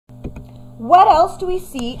what else do we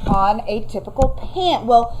see on a typical pant?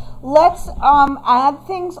 Well, let's add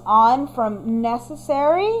things on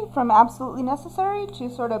from absolutely necessary to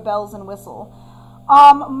sort of bells and whistle.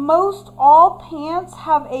 Most all pants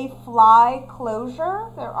have a fly closure.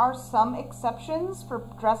 There are some exceptions for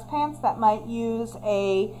dress pants that might use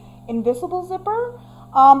a invisible zipper.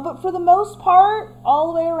 But for the most part, all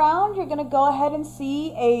the way around, you're going to go ahead and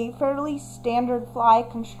see a fairly standard fly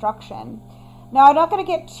construction. Now, I'm not going to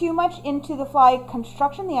get too much into the fly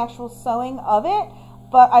construction, the actual sewing of it,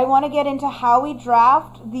 but I want to get into how we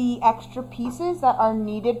draft the extra pieces that are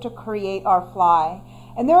needed to create our fly.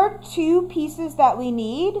 And there are two pieces that we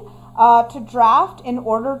need to draft in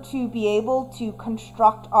order to be able to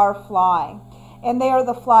construct our fly. And they are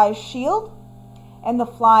the fly shield and the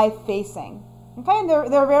fly facing. Okay, and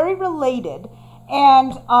they're very related.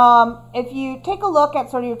 And if you take a look at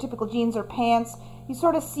sort of your typical jeans or pants, you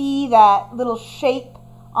sort of see that little shape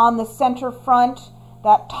on the center front,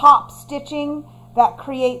 that top stitching that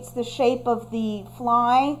creates the shape of the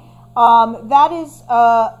fly. That is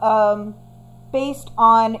based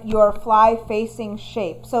on your fly facing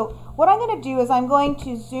shape. So what I'm going to do is I'm going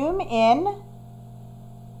to zoom in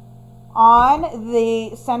on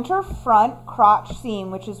the center front crotch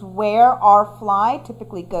seam, which is where our fly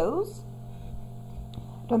typically goes.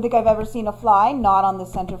 Don't think I've ever seen a fly not on the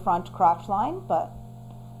center front crotch line, but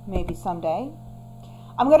maybe someday.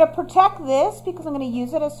 I'm going to protect this because I'm going to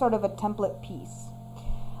use it as sort of a template piece.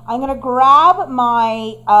 I'm going to grab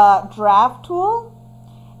my draft tool,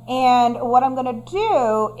 and what I'm going to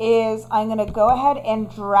do is I'm going to go ahead and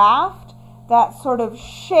draft that sort of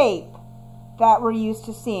shape that we're used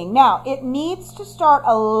to seeing. Now, it needs to start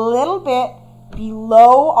a little bit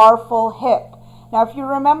below our full hip. Now, if you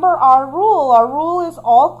remember our rule is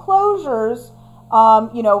all closures,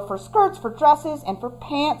 you know, for skirts, for dresses, and for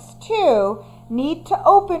pants too, need to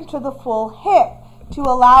open to the full hip to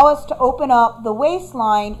allow us to open up the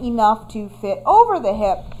waistline enough to fit over the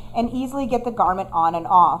hip and easily get the garment on and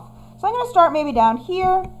off. So I'm going to start maybe down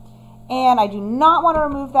here, and I do not want to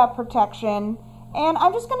remove that protection. And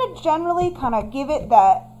I'm just going to generally kind of give it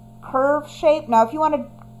that curve shape. Now, if you want to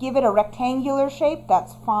give it a rectangular shape,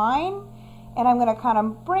 that's fine. And I'm going to kind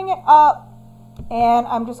of bring it up, and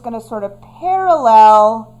I'm just going to sort of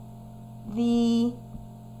parallel the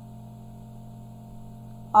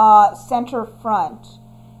center front.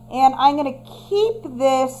 And I'm going to keep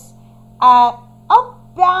this at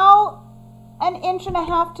about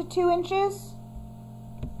 1.5 to 2 inches.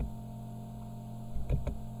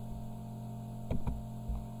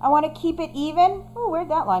 I want to keep it even. Oh, where'd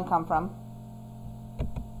that line come from?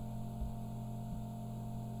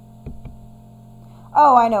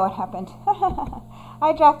 Oh, I know what happened.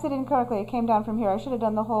 I drafted it incorrectly. It came down from here. I should have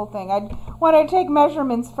done the whole thing. I wanted to take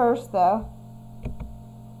measurements first, though.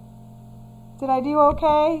 Did I do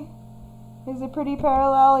okay? Is it pretty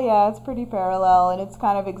parallel? Yeah, it's pretty parallel, and it's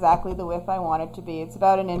kind of exactly the width I want it to be. It's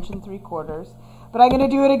about 1 3/4 inches. But I'm going to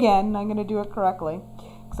do it again. I'm going to do it correctly,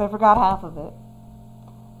 because I forgot half of it.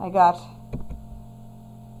 I got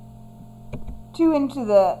 2 into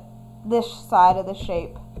this side of the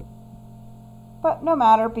shape. But no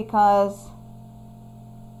matter, because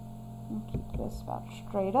I'll keep this about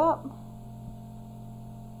straight up.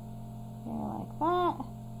 There, like that.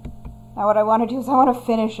 Now what I want to do is I want to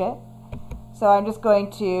finish it. So I'm just going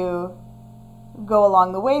to go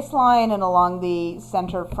along the waistline and along the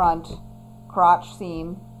center front crotch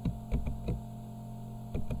seam,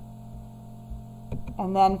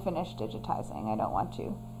 and then finish digitizing. I don't want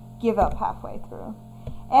to give up halfway through.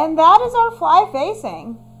 And that is our fly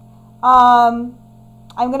facing.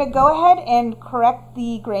 I'm going to go ahead and correct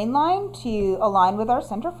the grain line to align with our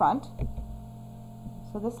center front.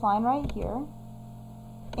 So this line right here.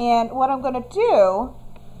 And what I'm going to do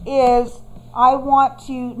is I want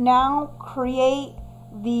to now create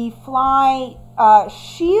the fly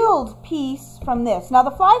shield piece from this. Now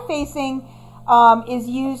the fly facing is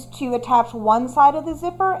used to attach one side of the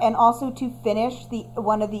zipper and also to finish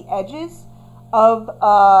one of the edges of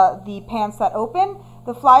the pants that open.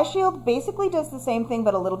 The fly shield basically does the same thing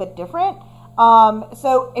but a little bit different.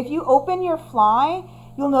 So if you open your fly,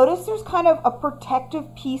 you'll notice there's kind of a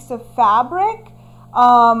protective piece of fabric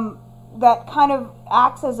that kind of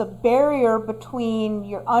acts as a barrier between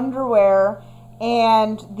your underwear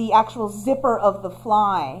and the actual zipper of the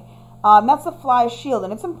fly. That's the fly shield,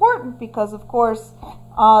 and it's important because, of course,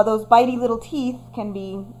 those bitey little teeth can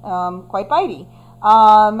be quite bitey.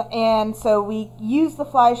 And so we use the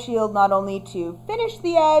fly shield not only to finish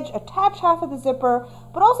the edge, attach half of the zipper,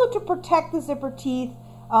 but also to protect the zipper teeth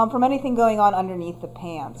from anything going on underneath the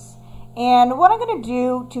pants. And what I'm going to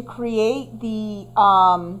do to create the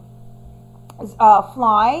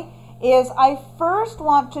fly is I first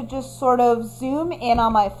want to just sort of zoom in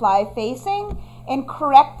on my fly facing and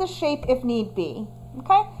correct the shape if need be.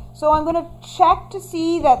 Okay, so I'm going to check to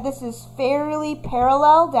see that this is fairly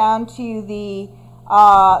parallel down to the,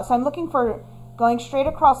 so I'm looking for, going straight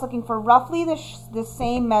across, looking for roughly the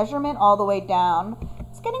same measurement all the way down.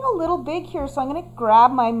 It's getting a little big here, so I'm going to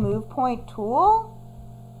grab my move point tool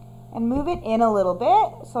and move it in a little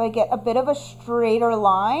bit so I get a bit of a straighter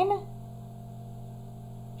line,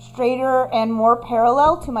 straighter and more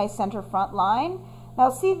parallel to my center front line. Now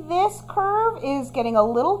see, this curve is getting a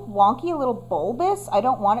little wonky, a little bulbous. I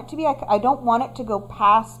don't want it to be. I don't want it to go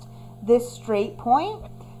past this straight point.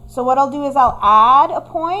 So what I'll do is I'll add a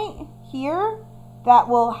point here that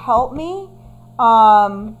will help me.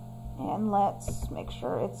 And let's make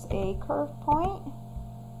sure it's a curve point.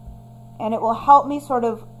 And it will help me sort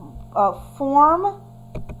of form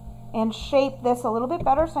and shape this a little bit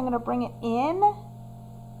better. So I'm going to bring it in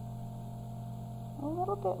a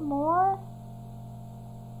little bit more.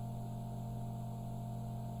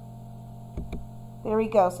 There we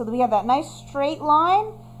go. So we have that nice straight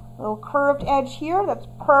line, little curved edge here. That's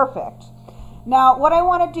perfect. Now what I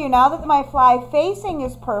want to do, now that my fly facing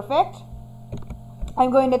is perfect,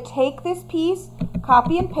 I'm going to take this piece,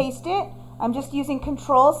 copy and paste it. I'm just using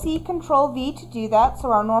Control-C, Control-V to do that,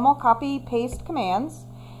 so our normal copy-paste commands.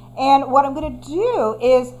 And what I'm going to do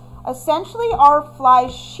is, essentially our fly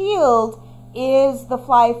shield is the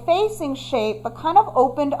fly facing shape, but kind of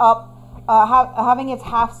opened up, having its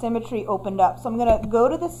half symmetry opened up. So I'm going to go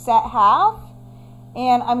to the set half,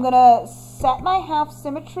 and I'm going to set my half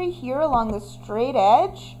symmetry here along the straight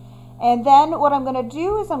edge. And then what I'm going to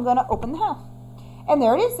do is I'm going to open the half. And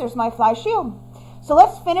there it is, there's my fly shield. So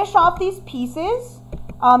let's finish off these pieces,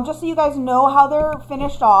 just so you guys know how they're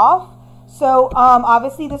finished off. So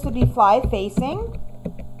obviously this would be fly facing.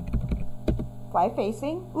 Fly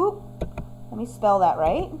facing. Oop, let me spell that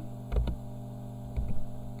right.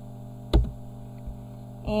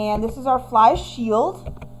 And this is our fly shield.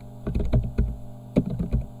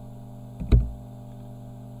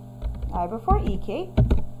 I before EK.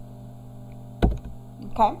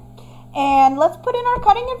 Okay. And let's put in our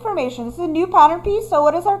cutting information. This is a new pattern piece, so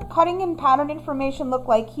what does our cutting and pattern information look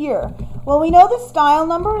like here? Well, we know the style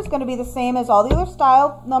number is going to be the same as all the other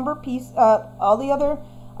style number piece, all the other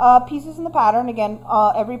pieces in the pattern. Again,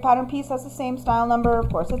 every pattern piece has the same style number. Of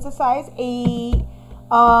course, it's a size 8.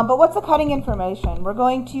 But what's the cutting information? We're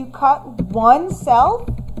going to cut one self,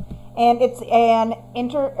 and it's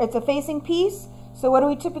a facing piece. So what do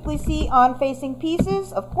we typically see on facing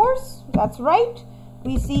pieces? Of course, that's right.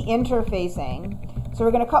 We see interfacing. So we're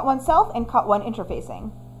going to cut one self and cut one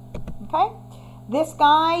interfacing. Okay? This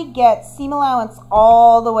guy gets seam allowance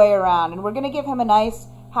all the way around, and we're going to give him a nice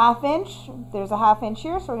 ½ inch. There's a ½ inch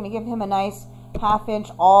here, so we're going to give him a nice ½ inch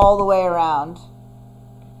all the way around.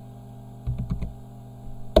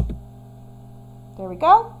 There we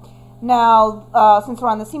go. Now, since we're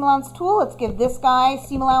on the seam allowance tool, let's give this guy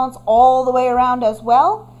seam allowance all the way around as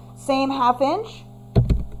well. Same ½ inch.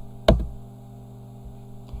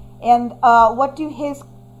 And what do his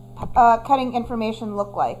cutting information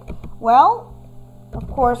look like? Well, of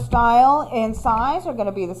course, style and size are going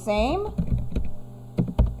to be the same.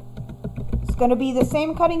 It's going to be the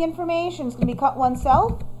same cutting information. It's going to be cut one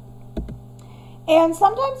self. And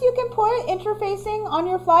sometimes you can put interfacing on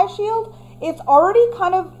your fly shield. It's already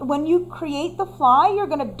kind of, when you create the fly, you're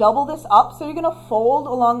going to double this up. So you're going to fold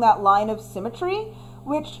along that line of symmetry,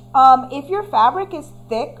 which if your fabric is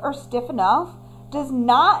thick or stiff enough, does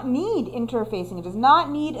not need interfacing. It does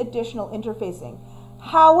not need additional interfacing.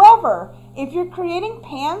 However, if you're creating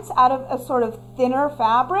pants out of a sort of thinner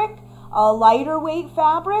fabric, a lighter weight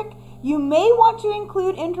fabric, you may want to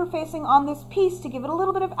include interfacing on this piece to give it a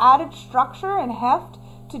little bit of added structure and heft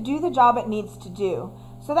to do the job it needs to do.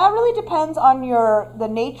 So that really depends on the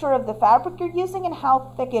nature of the fabric you're using and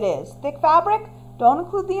how thick it is. Thick fabric, don't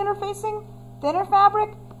include the interfacing. Thinner fabric,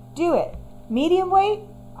 do it. Medium weight,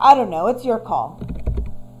 I don't know, it's your call.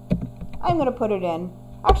 I'm going to put it in.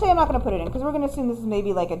 Actually, I'm not going to put it in because we're going to assume this is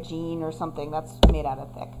maybe like a jean or something that's made out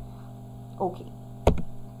of thick. Okay.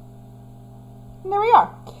 And there we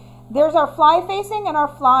are. There's our fly facing and our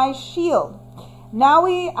fly shield. Now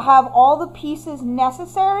we have all the pieces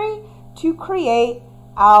necessary to create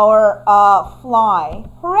our fly.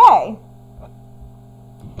 Hooray!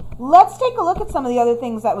 Let's take a look at some of the other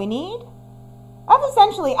things that we need. That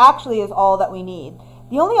essentially actually is all that we need.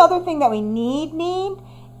 The only other thing that we need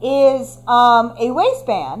is a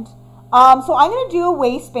waistband. So I'm going to do a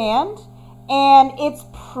waistband, and it's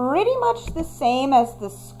pretty much the same as the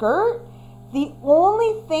skirt. The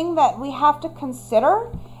only thing that we have to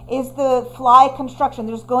consider is the fly construction.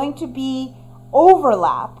 There's going to be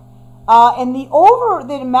overlap. And the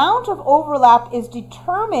amount of overlap is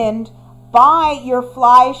determined by your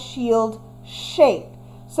fly shield shape.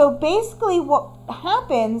 So basically what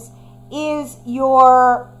happens is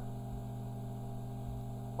your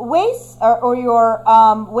waist or your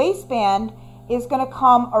waistband is going to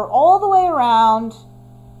come all the way around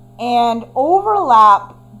and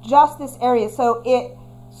overlap just this area. So it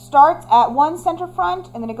starts at one center front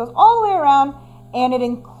and then it goes all the way around, and it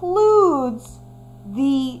includes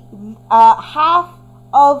the half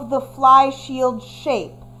of the fly shield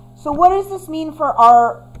shape. So what does this mean for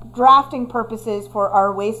our drafting purposes for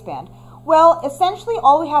our waistband? Well, essentially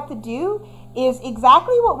all we have to do is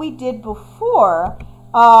exactly what we did before,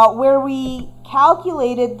 where we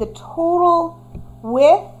calculated the total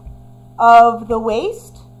width of the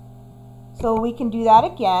waist. So we can do that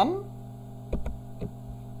again.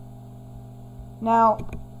 Now,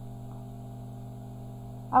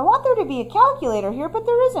 I want there to be a calculator here, but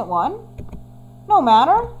there isn't one. No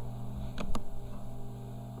matter.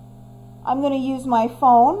 I'm going to use my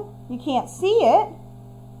phone. You can't see it.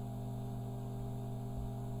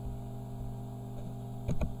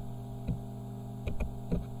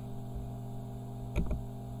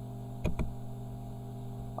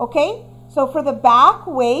 Okay, so for the back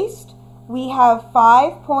waist, we have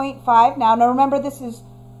 5.5 now. Now remember, this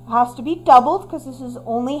has to be doubled because this is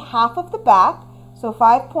only half of the back. So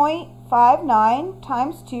 5.59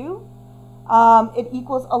 times 2, it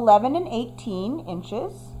equals 11 and 18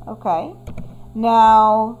 inches. Okay,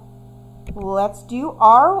 now let's do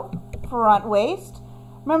our front waist.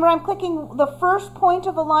 Remember, I'm clicking the first point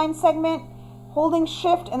of a line segment, holding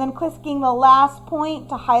shift and then clicking the last point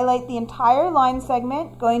to highlight the entire line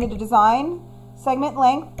segment, going into design, segment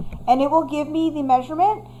length, and it will give me the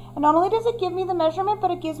measurement. And not only does it give me the measurement, but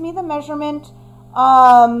it gives me the measurement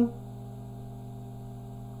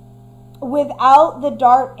without the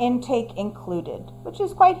dart intake included, which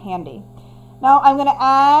is quite handy. Now I'm going to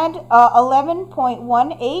add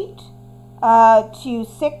 11.18 to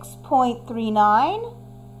 6.39.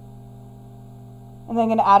 And then I'm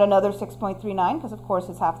going to add another 6.39 because of course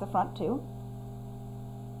it's half the front too.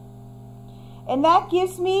 And that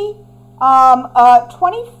gives me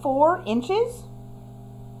 24 inches.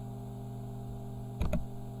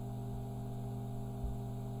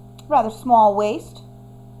 Rather small waist.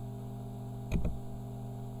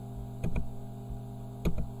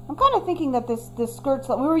 I'm kind of thinking that this skirt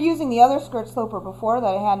slope, we were using the other skirt sloper before that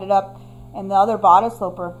I handed up and the other bodice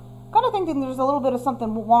sloper. Kind of thinking there's a little bit of something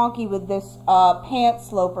wonky with this pant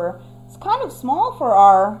sloper. It's kind of small for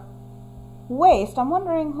our waist. I'm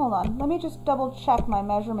wondering, hold on, let me just double check my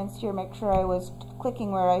measurements here, make sure I was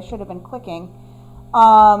clicking where I should have been clicking.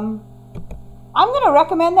 I'm going to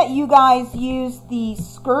recommend that you guys use the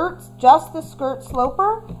skirts, just the skirt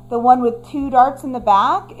sloper, the one with 2 darts in the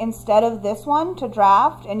back, instead of this one to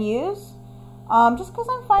draft and use. Just because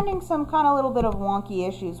I'm finding some kind of little bit of wonky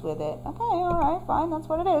issues with it. Okay, alright, fine, that's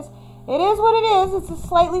what it is. It is what it is. It's a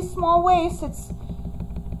slightly small waist. It's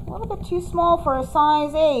a little bit too small for a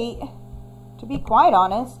size 8, to be quite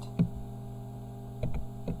honest.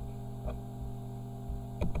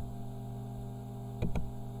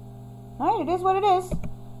 Alright, it is what it is.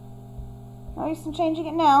 No use in changing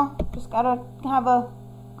it now. Just gotta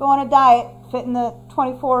go on a diet, fit in the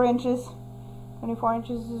 24 inches. 24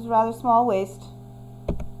 inches is a rather small waist.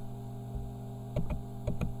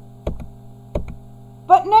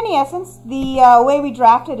 But in any essence, the way we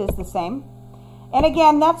draft it is the same. And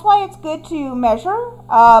again, that's why it's good to measure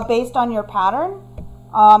based on your pattern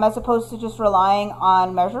as opposed to just relying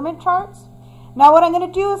on measurement charts. Now what I'm going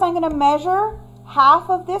to do is I'm going to measure half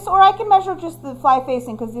of this, or I can measure just the fly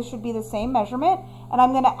facing because this should be the same measurement. And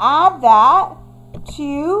I'm going to add that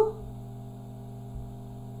to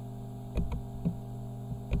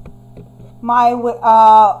my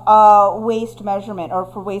waist measurement, or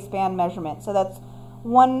for waistband measurement. So that's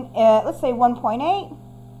let's say 1.8.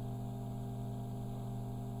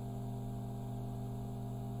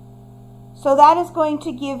 So that is going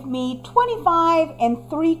to give me 25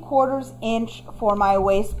 3/4 inch for my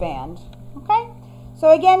waistband. Okay. So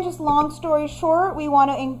again, just long story short, we want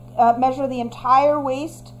to measure the entire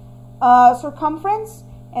waist circumference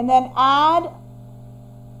and then add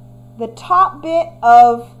the top bit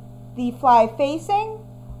of the fly facing,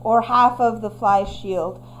 or half of the fly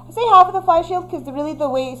shield. I say half of the fly shield because really the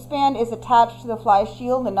waistband is attached to the fly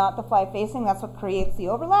shield and not the fly facing. That's what creates the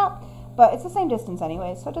overlap, but it's the same distance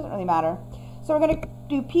anyway, so it doesn't really matter. So we're going to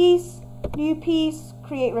do piece, new piece,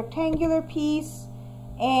 create rectangular piece,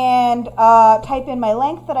 and type in my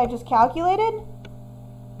length that I just calculated.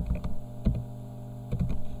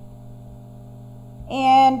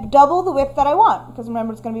 and double the width that I want, because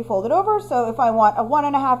remember it's going to be folded over. So if I want a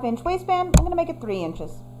 1.5 inch waistband, I'm going to make it 3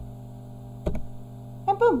 inches.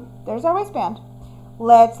 And boom, there's our waistband.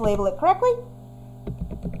 Let's label it correctly.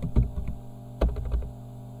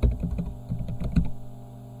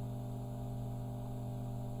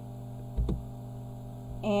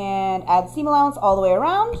 And add seam allowance all the way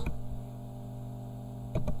around.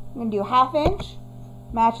 I'm going to do 1/2 inch.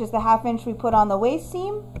 Matches the 1/2 inch we put on the waist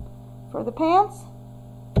seam for the pants.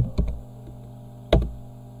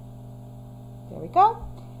 There we go.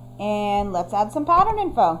 And let's add some pattern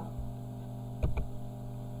info.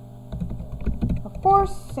 Of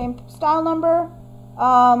course, same style number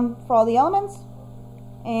for all the elements.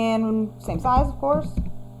 And same size, of course.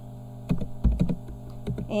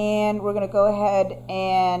 And we're going to go ahead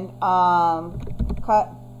and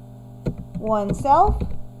cut oneself.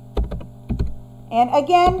 And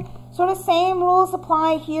again, sort of same rules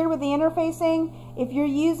apply here with the interfacing. If you're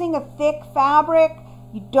using a thick fabric,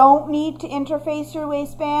 you don't need to interface your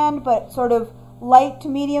waistband, but sort of light to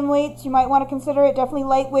medium weights, you might want to consider it. Definitely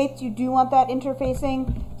light weights, you do want that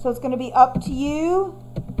interfacing. So it's going to be up to you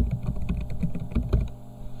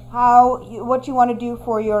what you want to do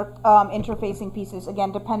for your interfacing pieces,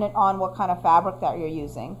 again dependent on what kind of fabric that you're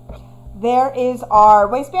using. There is our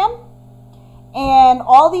waistband, and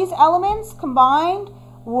all these elements combined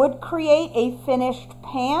would create a finished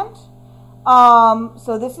pant.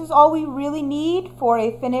 So this is all we really need for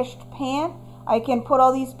a finished pant. I can put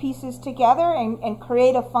all these pieces together and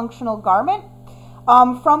create a functional garment.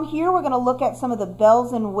 From here we're going to look at some of the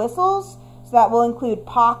bells and whistles. So that will include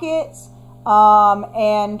pockets,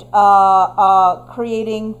 and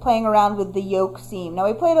playing around with the yoke seam. Now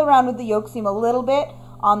we played around with the yoke seam a little bit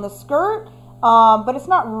on the skirt, but it's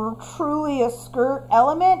not truly a skirt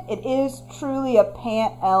element. It is truly a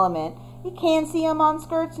pant element. You can see them on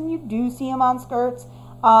skirts, and you do see them on skirts,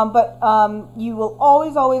 but you will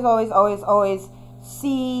always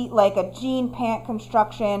see like a jean pant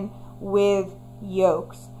construction with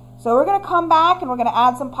yokes. So we're going to come back and we're going to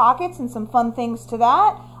add some pockets and some fun things to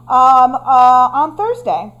that on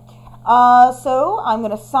Thursday. So I'm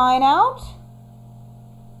going to sign out.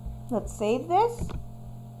 Let's save this.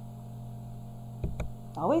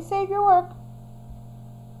 Always save your work.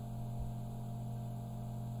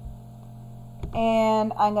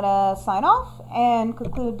 And I'm going to sign off and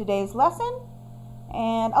conclude today's lesson.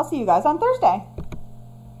 And I'll see you guys on Thursday.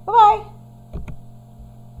 Bye-bye.